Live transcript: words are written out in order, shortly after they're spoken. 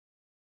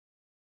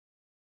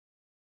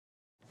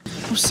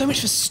Well, so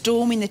much for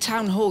storming the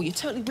town hall. You're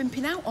totally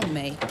wimping out on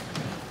me.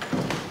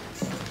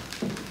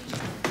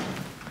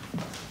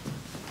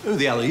 Who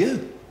the hell are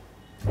you?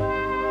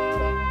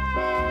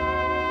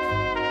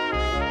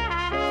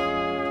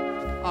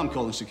 I'm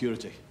calling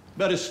security.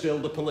 Better still,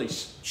 the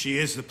police. She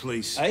is the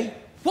police. Eh?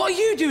 What are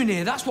you doing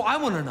here? That's what I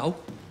want to know.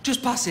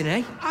 Just passing,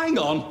 eh? Hang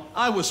on.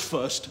 I was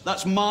first.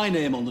 That's my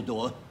name on the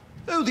door.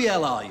 Who the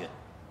hell are you?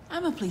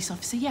 I'm a police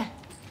officer, yeah.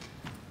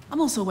 I'm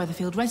also a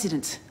Weatherfield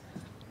resident,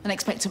 an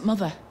expectant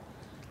mother.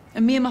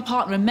 And me and my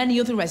partner and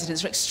many other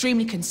residents are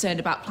extremely concerned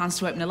about plans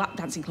to open a lap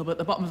dancing club at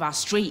the bottom of our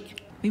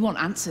street. We want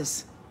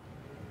answers.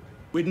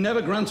 We'd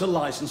never grant a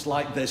licence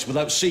like this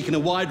without seeking a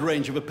wide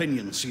range of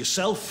opinions.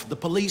 Yourself, the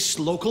police,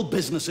 local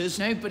businesses.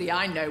 Nobody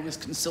I know was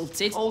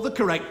consulted. All the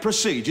correct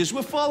procedures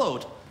were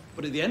followed.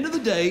 But at the end of the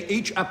day,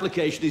 each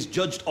application is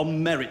judged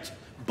on merit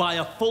by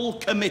a full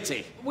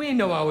committee. We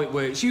know how it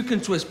works. You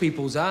can twist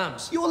people's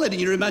arms. You're letting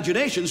your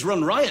imaginations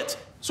run riot.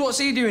 So what's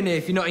he doing here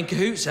if you're not in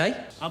cahoots, eh?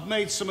 I've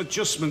made some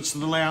adjustments to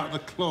the layout of the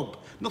club.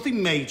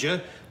 Nothing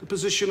major. The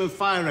position of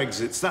fire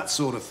exits, that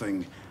sort of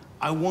thing.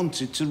 I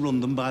wanted to run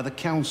them by the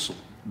council.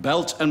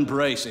 Belt and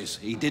braces.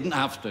 He didn't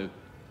have to.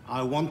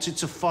 I wanted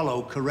to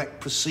follow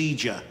correct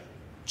procedure.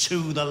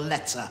 To the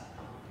letter.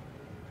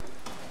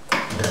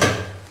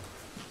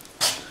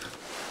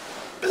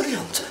 Billy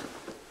Hunter?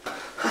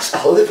 That's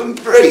how I live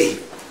and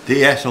breathe.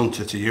 DS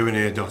Hunter to you in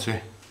here,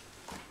 Dotty.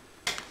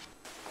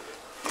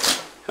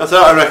 I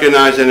thought I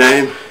recognised the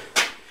name.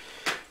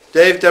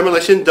 Dave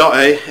Demolition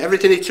Dotty.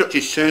 Everything he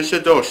touches turns to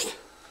dust.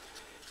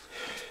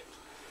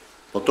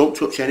 Well, don't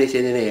touch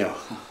anything in here.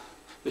 To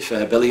be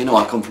fair, Billy, you know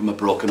I come from a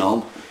broken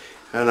home.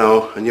 I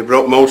know, and you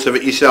broke most of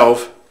it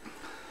yourself.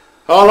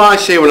 All I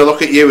see when I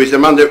look at you is the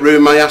man that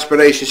ruined my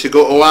aspirations to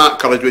go to art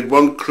college with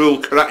one cruel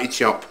karate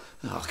chop.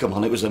 Oh, come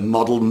on, it was a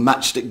model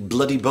matchstick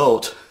bloody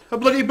boat. A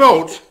bloody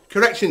boat?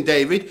 Correction,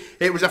 David.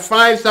 It was a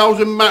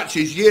 5,000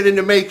 matches year in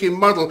the making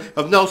model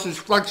of Nelson's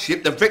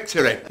flagship, the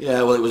Victory.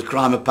 Yeah, well, it was a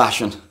crime of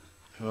passion.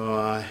 Oh,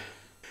 aye.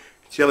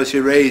 Jealousy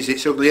raised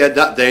its ugly head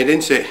that day,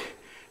 didn't it?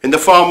 In the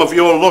form of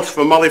your lust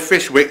for Molly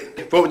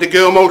Fishwick, but with the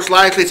girl most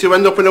likely to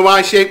end up in a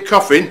Y-shaped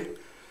coffin.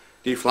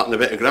 You flattened a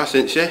bit of grass,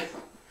 didn't she?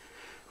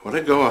 What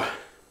a goer.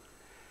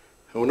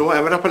 I wonder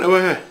whatever happened to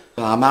her.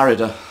 I married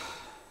her.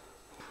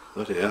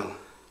 Bloody hell.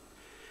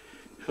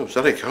 I'm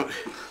sorry, cock.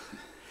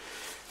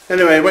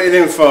 Anyway, what are you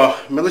doing for?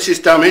 Malicious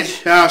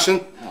damage?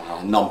 Arson?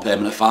 Oh,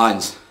 non-payment of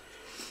fines.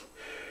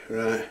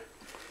 Right.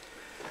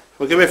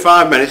 Well, give me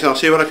 5 minutes and I'll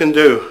see what I can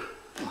do.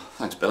 Oh,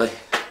 thanks, Billy.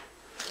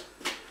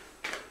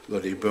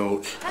 Bloody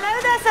boat.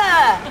 Hello there,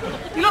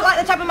 sir. You look like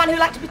the type of man who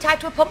likes to be tied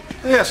to a pump.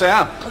 Yes, I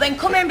am. Well, then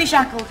come here and be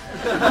shackled.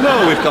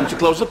 No, we've come to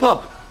close the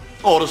pub.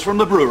 Orders from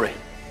the brewery.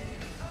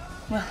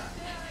 Well,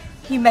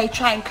 you may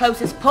try and close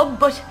this pub,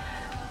 but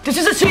this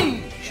is a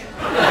siege.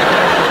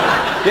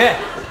 Yeah,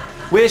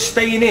 we're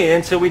staying here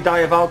until we die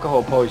of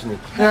alcohol poisoning.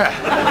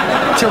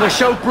 Yeah, till they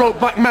show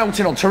Brokeback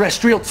Mountain on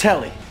terrestrial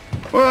telly.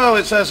 Well,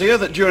 it says here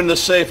that during the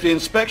safety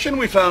inspection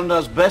we found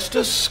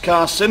asbestos,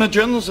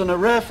 carcinogens and a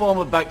rare form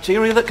of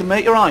bacteria that can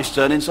make your eyes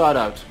turn inside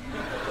out.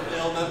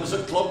 All members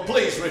of club,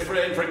 please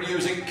refrain from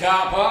using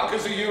car park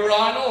as a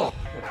urinal.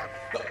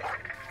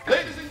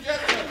 Ladies and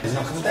gentlemen, He's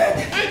not coming dead.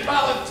 Big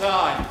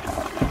Valentine!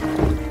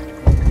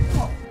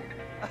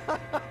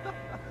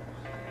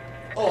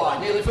 Oh, I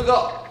nearly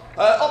forgot.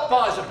 Hot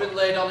pies have been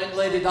laid on in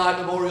Lady Di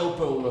Memorial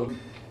Pool Room.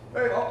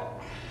 Very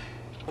hot.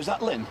 Was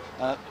that Lynn?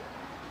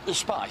 The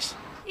Spice?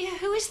 Yeah,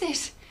 who is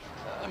this?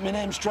 My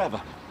name's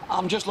Trevor.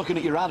 I'm just looking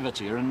at your advert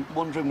here and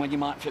wondering when you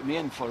might fit me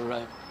in for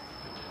a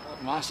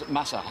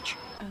massage.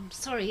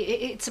 Sorry,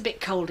 it's a bit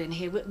cold in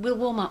here. We'll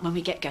warm up when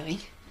we get going.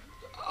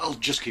 I'll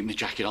just keep my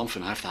jacket on for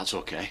now, if that's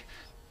okay.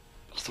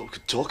 I thought we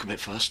could talk a bit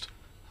first.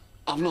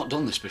 I've not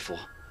done this before.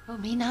 Oh,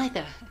 me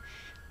neither.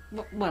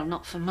 Well,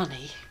 not for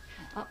money.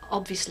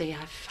 Obviously,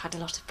 I've had a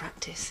lot of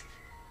practice.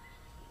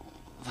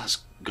 That's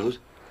good.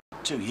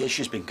 2 years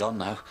she's been gone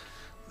now.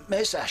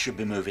 May say I should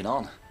be moving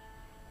on.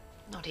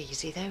 Not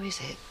easy, though, is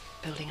it?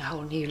 Building a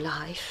whole new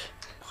life.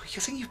 You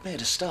think you've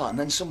made a start and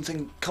then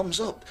something comes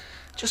up.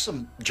 Just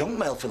some junk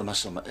mail for them or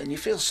something, and you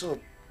feel so...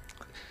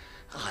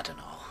 I don't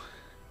know.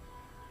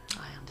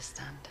 I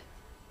understand.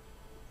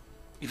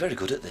 You're very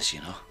good at this,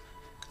 you know.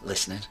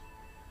 Listening.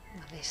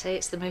 Well, they say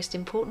it's the most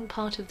important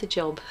part of the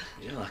job.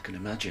 Yeah, I can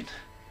imagine.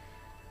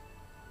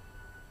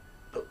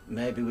 But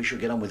maybe we should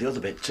get on with the other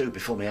bit too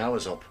before my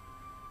hour's up.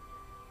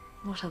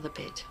 What other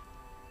bit?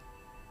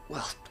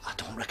 Well, I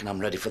don't reckon I'm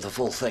ready for the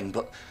full thing,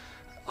 but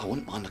I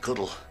wouldn't mind a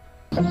cuddle.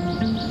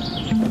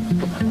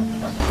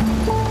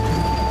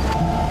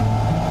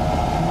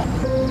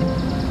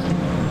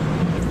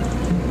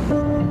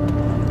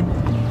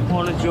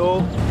 Morning,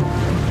 Joe.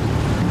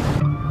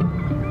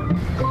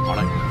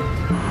 Morning.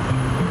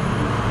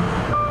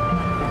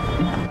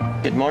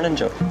 Good morning,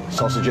 Joe.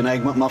 Sausage and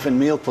egg McMuffin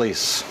meal,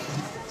 please.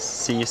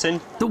 See you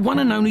soon. The one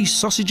and only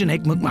sausage and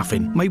egg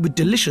McMuffin, made with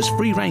delicious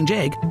free-range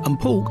egg and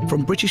pork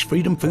from British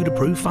Freedom Food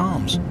approved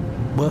farms.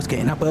 Worth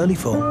getting up early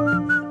for.